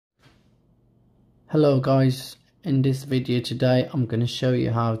Hello guys, in this video today I'm going to show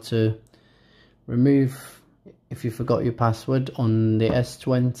you how to remove if you forgot your password on the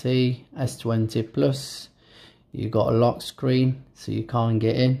S20, S20 Plus. You got a lock screen so you can't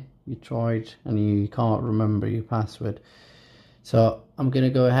get in. You tried and you can't remember your password. So I'm going to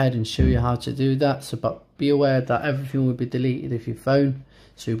go ahead and show you how to do that. So but be aware that everything will be deleted of your phone,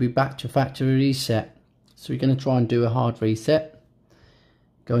 so you'll be back to factory reset. So we're going to try and do a hard reset.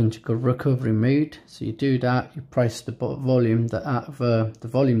 Go into recovery mode. So you do that, you press the volume the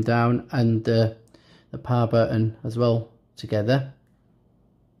volume down and the power button as well together.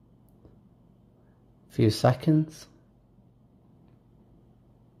 A few seconds.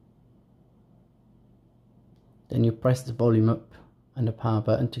 Then you press the volume up and the power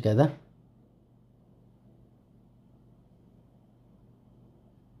button together.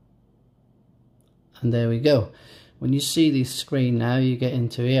 And there we go. When you see this screen now, you get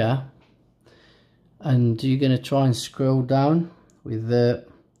into here and you're going to try and scroll down with the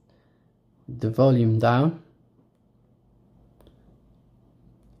volume down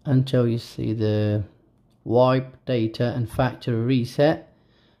until you see the wipe, data and factory reset,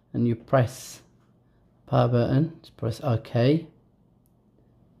 and you press power button, press OK,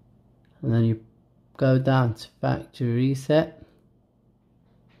 and then you go down to factory reset,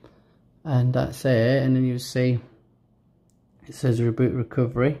 and that's it. And then you see it says reboot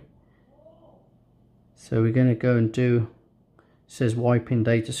recovery. So we're going to go and do, it says wiping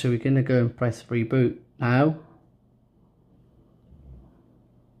data, so we're going to go and press reboot now.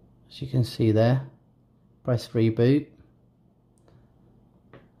 As you can see there, press reboot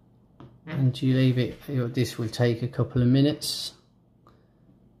and you leave it. This will take a couple of minutes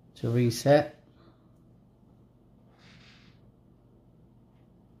to reset.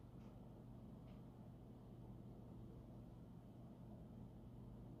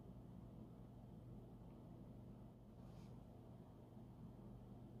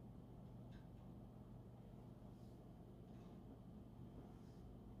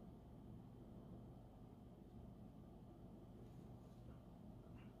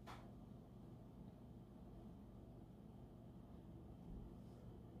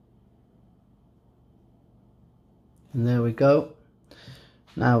 And there we go.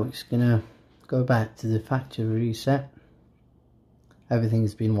 Now it's gonna go back to the factory reset.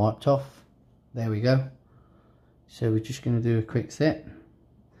 Everything's been wiped off. There we go. So we're just gonna do a quick set.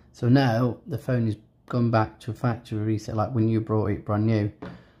 So now the phone is gone back to factory reset, like when you brought it brand new.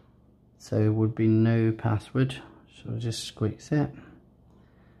 So it would be no password. So just quick set.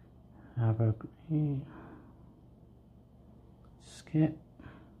 Have a skip.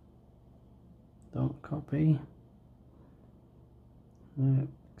 Don't copy.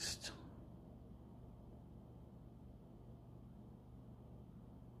 Next.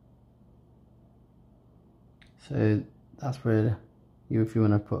 So that's where if you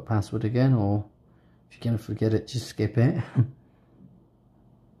want to put a password again, or if you're going to forget it, just skip it.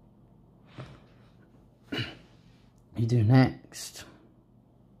 You do next.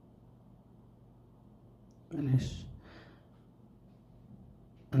 Finish.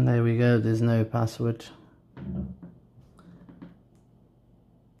 And there we go, there's no password.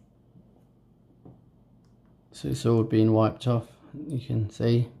 So it's all been wiped off, you can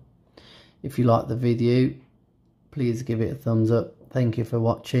see. If you like the video, please give it a thumbs up. Thank you for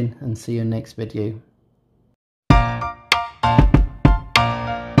watching and see you next video.